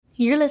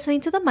You're listening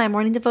to the My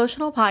Morning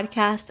Devotional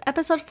Podcast,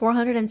 episode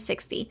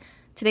 460.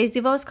 Today's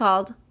Devo is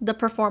called The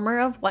Performer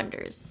of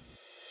Wonders.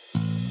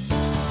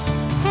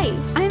 Hey,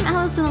 I'm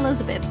Allison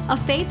Elizabeth, a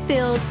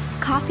faith-filled,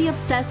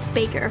 coffee-obsessed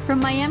baker from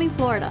Miami,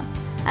 Florida.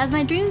 As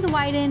my dreams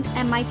widened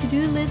and my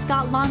to-do list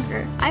got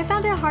longer, I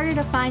found it harder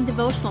to find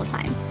devotional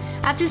time.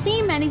 After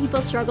seeing many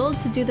people struggle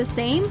to do the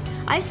same,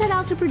 I set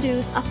out to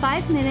produce a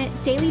 5-minute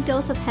daily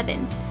dose of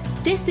heaven.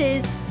 This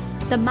is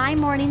the My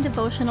Morning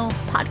Devotional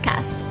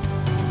Podcast.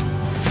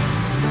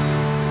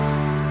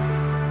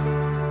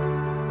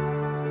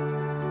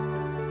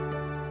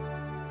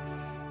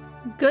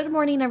 Good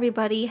morning,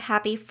 everybody.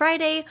 Happy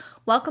Friday.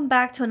 Welcome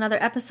back to another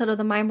episode of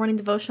the My Morning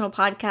Devotional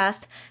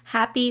Podcast.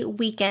 Happy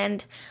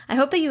weekend. I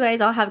hope that you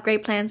guys all have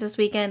great plans this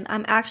weekend.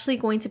 I'm actually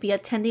going to be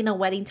attending a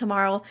wedding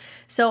tomorrow,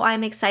 so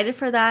I'm excited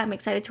for that. I'm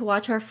excited to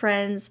watch our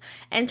friends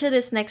enter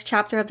this next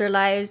chapter of their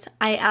lives.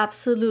 I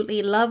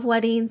absolutely love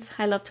weddings.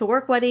 I love to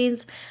work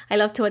weddings. I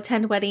love to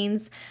attend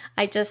weddings.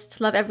 I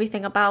just love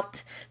everything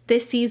about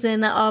this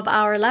season of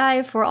our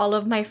life where all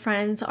of my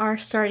friends are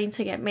starting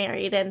to get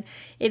married, and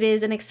it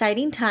is an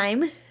exciting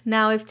time.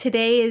 Now, if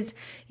today is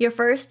your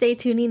first day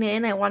tuning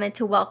in, I wanted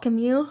to welcome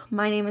you.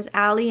 My name is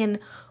Allie, and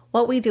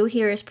what we do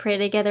here is pray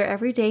together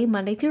every day,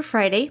 Monday through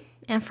Friday.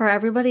 And for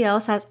everybody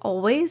else, as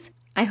always,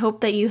 I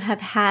hope that you have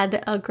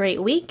had a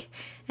great week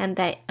and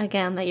that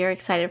you're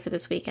excited for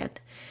this weekend.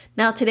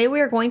 Now, today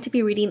we are going to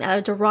be reading out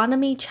of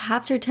Deuteronomy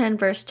chapter 10,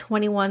 verse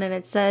 21, and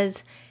it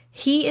says,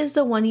 "He is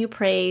the one you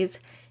praise.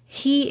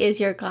 He is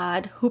your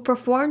God who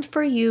performed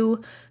for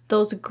you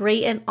those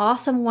great and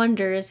awesome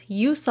wonders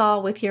you saw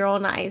with your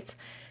own eyes."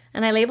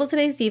 And I labeled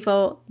today's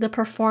Devo, the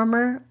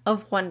performer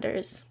of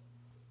wonders.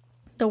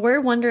 The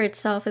word wonder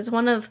itself is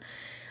one of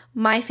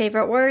my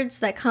favorite words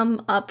that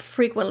come up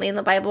frequently in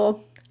the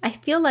Bible. I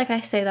feel like I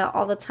say that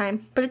all the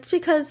time, but it's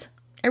because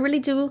I really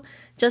do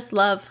just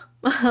love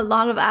a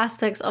lot of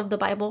aspects of the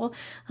Bible.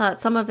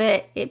 Some of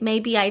it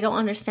maybe I don't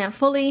understand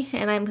fully,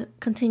 and I'm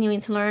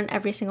continuing to learn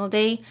every single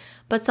day,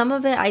 but some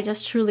of it I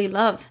just truly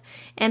love,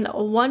 and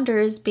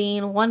wonders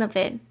being one of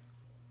it.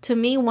 To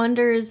me,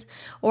 wonders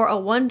or a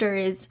wonder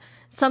is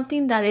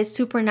something that is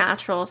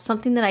supernatural,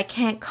 something that I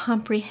can't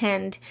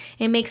comprehend.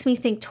 It makes me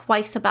think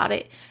twice about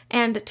it,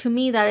 and to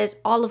me, that is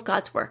all of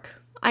God's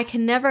work. I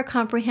can never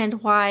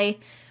comprehend why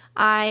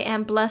I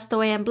am blessed the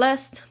way I'm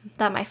blessed,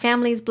 that my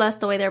family is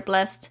blessed the way they're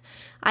blessed.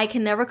 I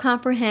can never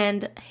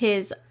comprehend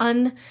His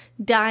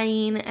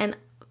undying and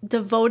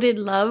devoted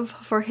love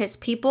for His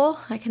people.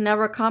 I can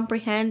never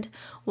comprehend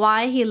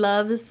why He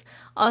loves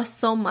us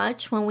so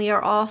much when we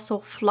are all so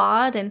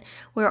flawed and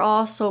we're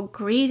all so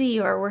greedy,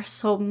 or we're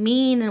so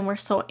mean and we're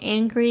so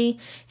angry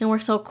and we're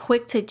so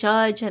quick to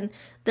judge, and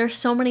there's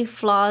so many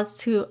flaws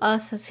to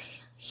us as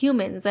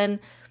humans, and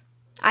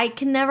I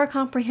can never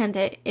comprehend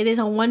it. It is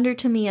a wonder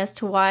to me as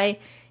to why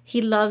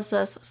He loves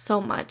us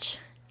so much.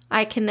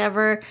 I can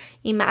never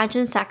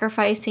imagine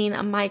sacrificing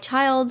my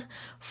child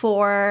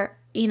for,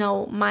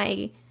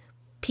 my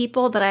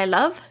people that I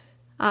love.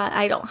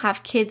 I don't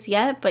have kids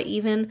yet, but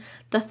even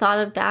the thought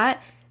of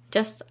that,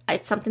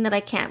 it's something that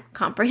I can't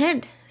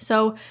comprehend.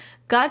 So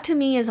God to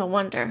me is a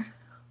wonder.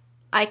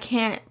 I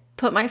can't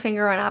put my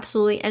finger on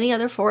absolutely any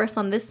other force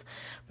on this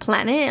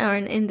planet or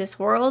in this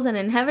world and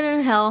in heaven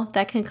and hell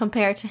that can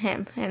compare to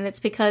Him. And it's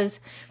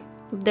because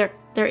there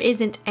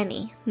isn't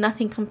any.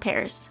 Nothing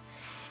compares.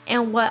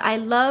 And what I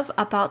love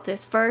about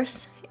this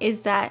verse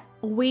is that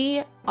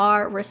we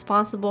are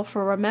responsible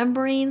for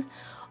remembering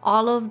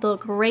all of the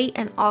great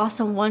and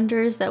awesome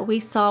wonders that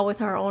we saw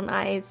with our own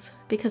eyes,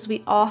 because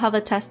we all have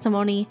a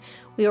testimony.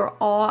 We were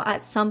all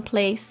at some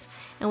place,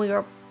 and we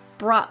were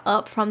brought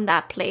up from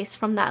that place,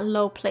 from that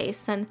low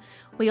place. And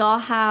we all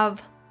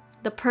have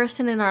the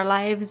person in our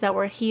lives that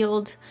were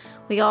healed.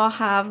 We all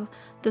have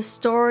the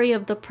story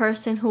of the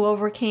person who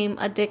overcame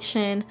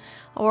addiction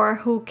or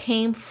who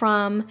came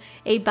from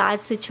a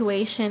bad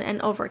situation and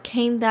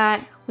overcame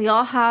that. We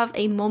all have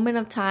a moment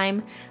of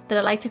time that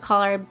I like to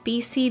call our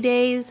BC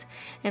days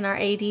and our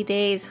AD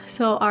days.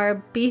 So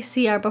our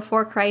BC, our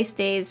before Christ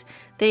days,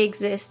 they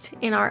exist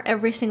in our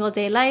every single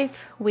day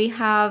life. We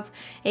have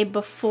a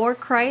before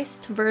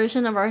Christ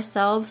version of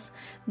ourselves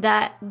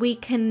that we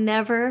can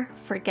never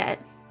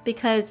forget,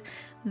 because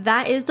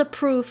that is the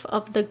proof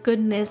of the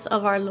goodness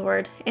of our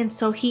Lord. And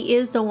so He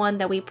is the one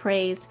that we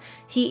praise.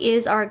 He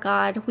is our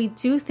God. We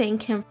do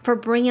thank Him for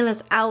bringing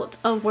us out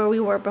of where we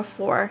were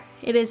before.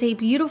 It is a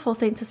beautiful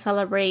thing to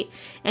celebrate.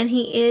 And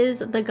He is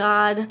the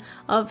God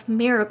of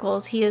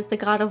miracles. He is the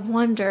God of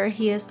wonder.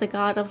 He is the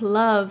God of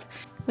love.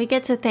 We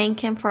get to thank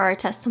Him for our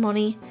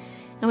testimony,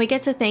 and we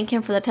get to thank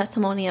Him for the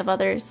testimony of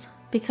others,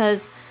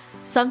 because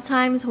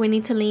sometimes we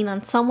need to lean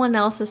on someone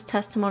else's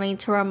testimony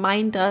to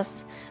remind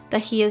us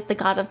that He is the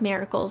God of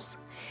miracles.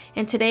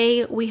 And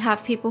today we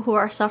have people who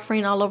are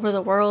suffering all over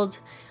the world.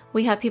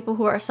 We have people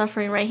who are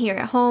suffering right here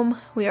at home.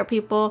 We have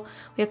people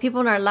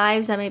in our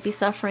lives that may be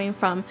suffering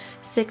from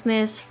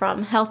sickness,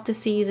 from health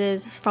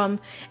diseases, from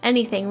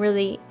anything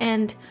really.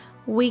 And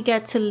we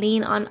get to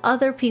lean on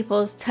other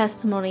people's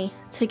testimony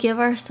to give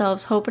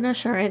ourselves hope and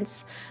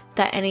assurance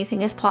that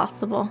anything is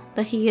possible,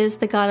 that He is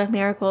the God of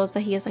miracles,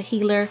 that He is a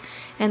healer,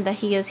 and that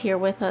He is here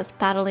with us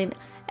battling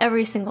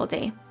every single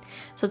day.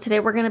 So today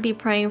we're going to be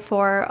praying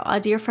for a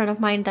dear friend of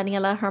mine,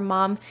 Daniela. Her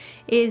mom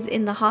is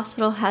in the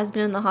hospital, has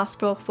been in the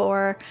hospital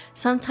for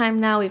some time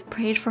now. We've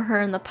prayed for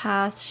her in the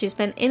past. She's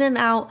been in and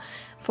out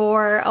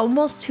for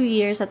almost 2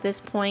 years at this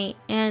point,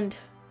 and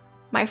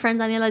my friend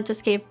Daniela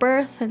just gave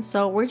birth, and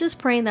so we're just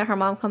praying that her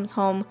mom comes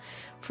home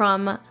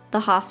from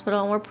the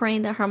hospital, and we're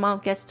praying that her mom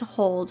gets to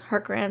hold her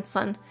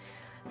grandson.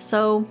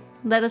 So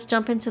let us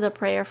jump into the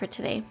prayer for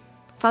today.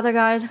 Father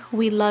God,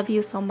 we love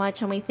You so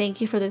much, and we thank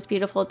You for this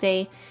beautiful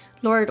day.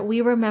 Lord, we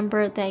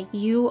remember that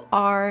You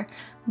are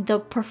the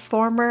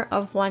performer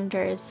of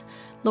wonders.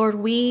 Lord,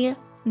 we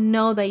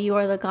know that You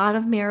are the God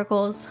of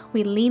miracles.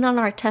 We lean on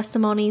our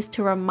testimonies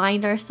to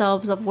remind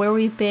ourselves of where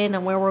we've been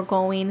and where we're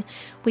going.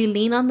 We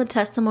lean on the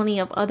testimony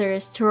of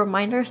others to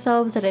remind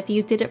ourselves that if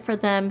You did it for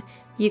them,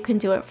 You can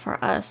do it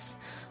for us.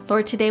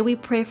 Lord, today we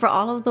pray for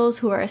all of those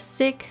who are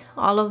sick,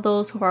 all of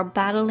those who are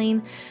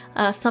battling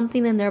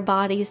something in their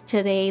bodies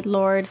today,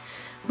 Lord.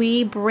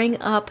 We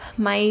bring up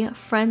my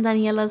friend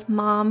Daniela's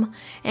mom,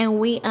 and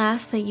we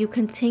ask that You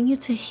continue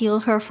to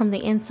heal her from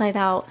the inside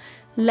out.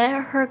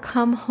 Let her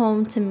come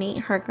home to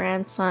meet her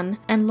grandson.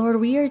 And Lord,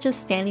 we are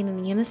just standing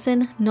in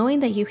unison,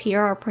 knowing that You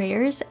hear our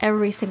prayers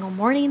every single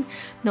morning,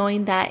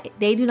 knowing that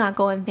they do not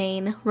go in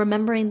vain,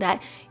 remembering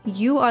that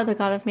You are the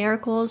God of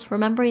miracles,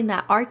 remembering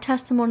that our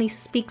testimony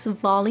speaks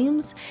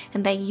volumes,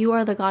 and that You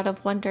are the God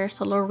of wonder.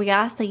 So Lord, we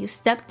ask that You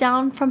step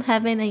down from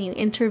heaven and You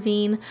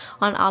intervene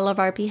on all of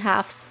our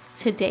behalfs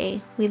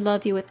today. We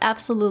love You with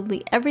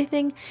absolutely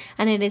everything,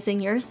 and it is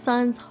in Your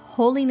Son's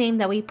holy name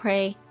that we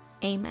pray.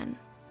 Amen.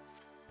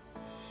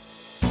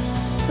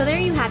 So there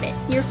you have it,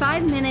 your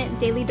 5-minute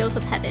daily dose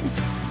of heaven.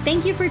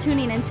 Thank you for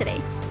tuning in today.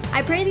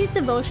 I pray these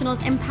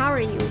devotionals empower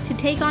you to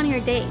take on your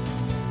day.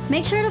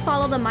 Make sure to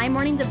follow the My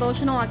Morning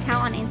Devotional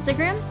account on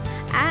Instagram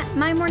at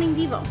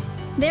MyMorningDevo.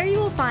 There you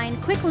will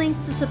find quick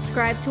links to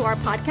subscribe to our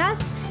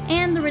podcast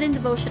and the written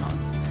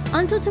devotionals.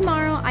 Until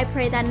tomorrow, I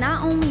pray that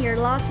not only your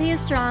latte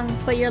is strong,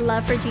 but your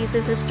love for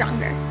Jesus is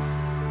stronger.